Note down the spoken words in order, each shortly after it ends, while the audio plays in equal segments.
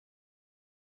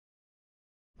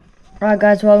Alright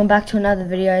guys, welcome back to another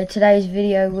video. Today's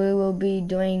video we will be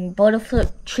doing bottle flip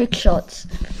trick shots.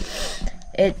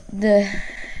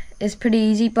 It's pretty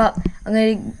easy, but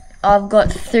I've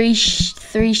got three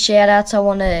shout outs I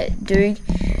want to do.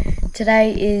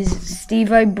 Today is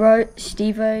Stevo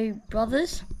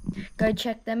Brothers. Go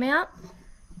check them out.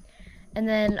 And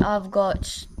then I've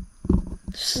got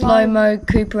Slow Mo,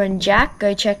 Cooper and Jack.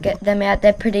 Go check them out.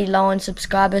 They're pretty low on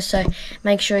subscribers, so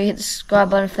make sure you hit the subscribe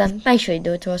button for them. Make sure you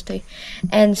do it to us too.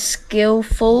 And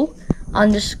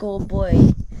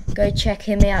Skillful_boy. Go check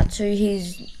him out too.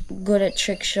 He's good at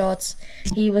trick shots.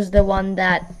 He was the one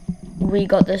that we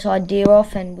got this idea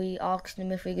off, and we asked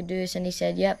him if we could do this, and he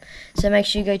said yep. So make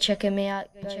sure you go check him out.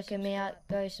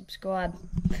 Go subscribe.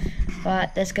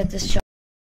 Alright, let's get this shot.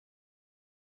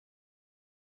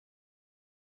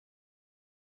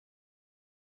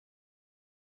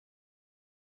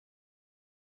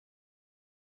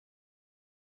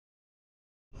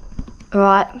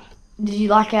 Alright, did you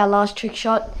like our last trick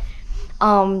shot?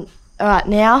 Alright,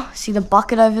 now, see the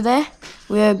bucket over there?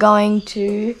 We're going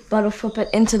to bottle flip it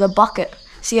into the bucket.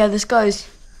 See how this goes?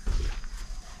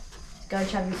 Go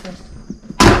Chubby first.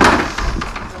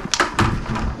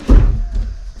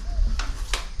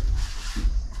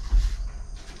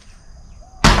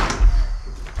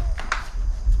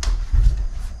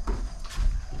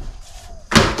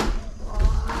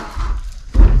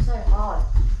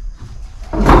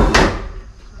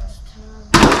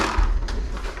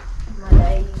 My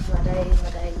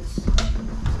days.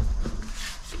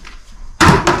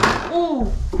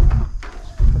 Ooh.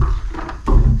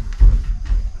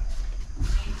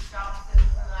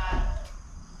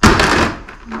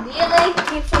 Nearly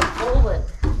keeps it forward.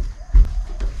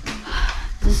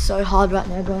 This is so hard right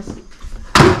now, guys.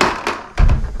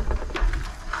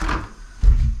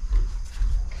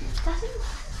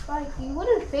 Like, you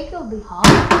wouldn't think it would be hard.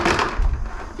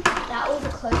 That was the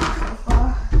closest so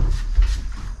far.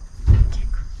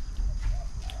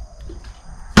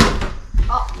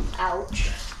 Oh, ouch.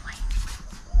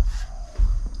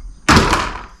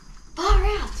 Far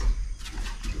out.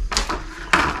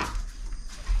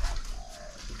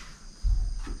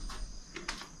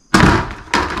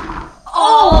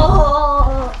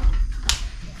 Oh!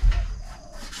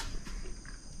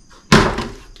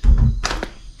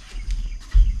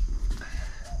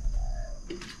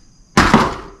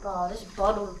 Oh, this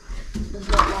bottle does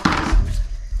not like this.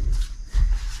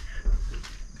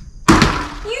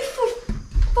 You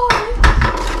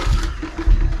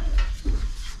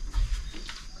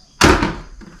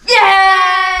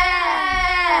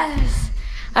Yes!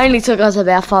 Only took us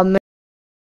about 5 minutes.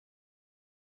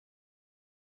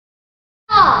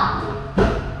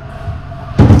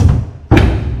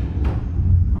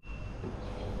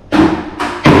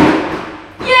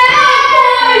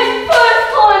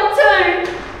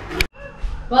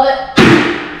 Well,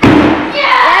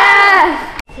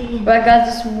 yeah! Right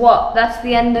guys, that's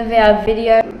the end of our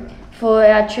video for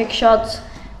our trick shots.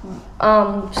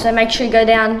 So make sure you go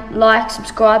down, like,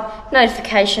 subscribe,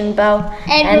 notification bell,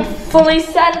 and fully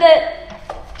send it.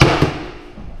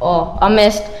 Oh, I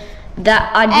missed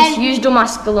that. I just used all my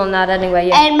skill on that anyway,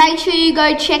 yeah. And make sure you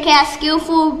go check out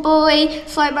Skillful Boy,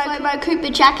 Slow Mo,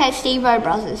 Cooper, Jack, and Stevo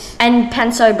Brothers. And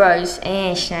Penso Bros.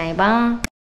 And Shayba.